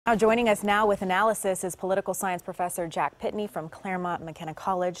Now joining us now with analysis is political science professor Jack Pitney from Claremont McKenna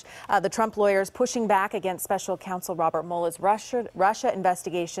College. The Trump lawyers pushing back against special counsel Robert Mueller's Russia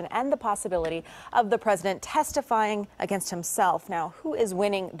investigation and the possibility of the president testifying against himself. Now, who is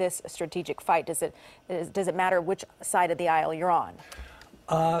winning this strategic fight? Does it matter which side of the aisle you're on?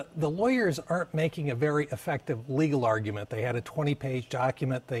 The lawyers aren't making a very effective legal argument. They had a 20-page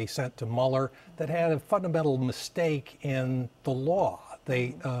document they sent to Mueller that had a fundamental mistake in the law.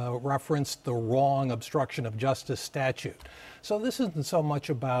 They referenced the wrong obstruction of justice statute. So this isn't so much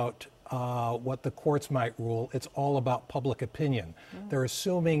about what the courts might rule. It's all about public opinion. They're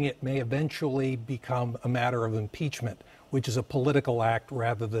assuming it may eventually become a matter of impeachment, which is a political act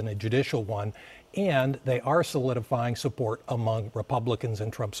rather than a judicial one. And they are solidifying support among Republicans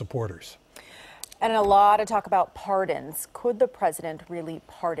and Trump supporters. And a lot of talk about pardons. Could the president really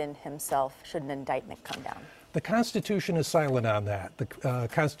pardon himself should an indictment come down? The Constitution is silent on that. The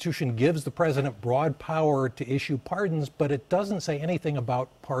Constitution gives the president broad power to issue pardons, but it doesn't say anything about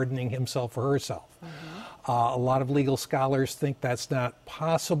pardoning himself or herself. A lot of legal scholars think that's not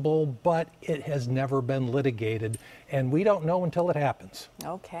possible, but it has never been litigated, and we don't know until it happens.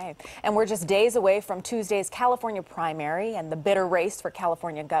 Okay. And we're just days away from Tuesday's California primary and the bitter race for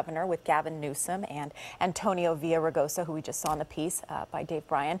California governor with Gavin Newsom and Antonio Villaraigosa, who we just saw in the piece by Dave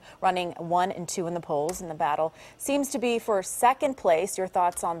Bryan, running 1 and 2 in the polls. And the battle seems to be for second place. Your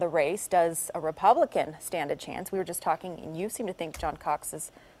thoughts on the race? Does a Republican stand a chance? We were just talking, and you seem to think John Cox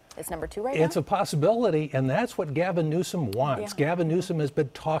is number 2 right now? It's a possibility, and that's what Gavin Newsom wants. Yeah. Gavin Newsom has been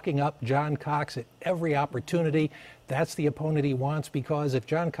talking up John Cox at every opportunity. That's the opponent he wants, because if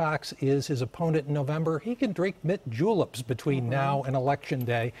John Cox is his opponent in November, he can drink mint juleps between now and Election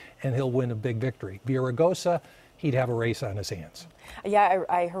Day, and he'll win a big victory. Villaraigosa, he'd have a race on his hands. Yeah,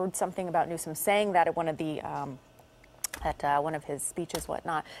 I heard something about Newsom saying that at one of the one of his speeches,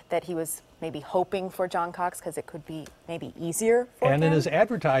 whatnot, that he was maybe hoping for John Cox because it could be maybe easier for him. And in his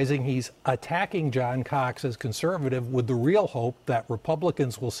advertising, he's attacking John Cox as conservative with the real hope that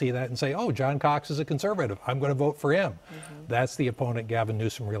Republicans will see that and say, oh, John Cox is a conservative. I'm going to vote for him. That's the opponent Gavin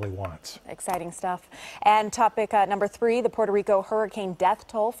Newsom really wants. Exciting stuff. And topic number 3, the Puerto Rico hurricane death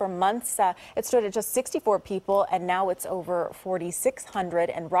toll. For months, it stood at just 64 people, and now it's over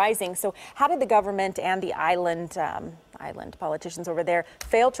 4,600 and rising. So how did the government and the island politicians over there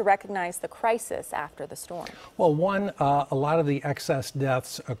fail to recognize the crisis after the storm? Well, one, a lot of the excess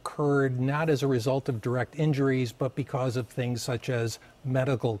deaths occurred not as a result of direct injuries, but because of things such as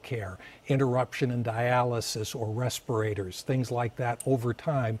medical care, interruption in dialysis or respirators. Things like that over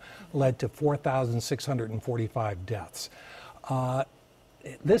time led to 4,645 deaths.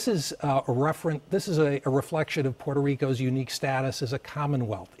 This is a reflection of Puerto Rico's unique status as a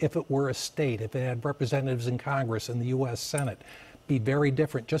commonwealth. If it were a state, if it had representatives in Congress and the U.S. Senate, be very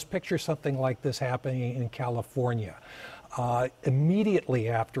different. Just picture something like this happening in California. Immediately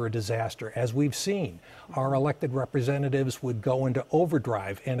after a disaster, as we've seen, our elected representatives would go into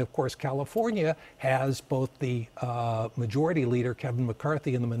overdrive. And of course, California has both the majority leader, Kevin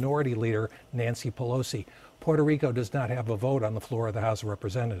McCarthy, and the minority leader, Nancy Pelosi. Puerto Rico does not have a vote on the floor of the House of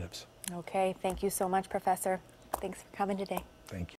Representatives. Okay, thank you so much, Professor. Thanks for coming today. Thank you.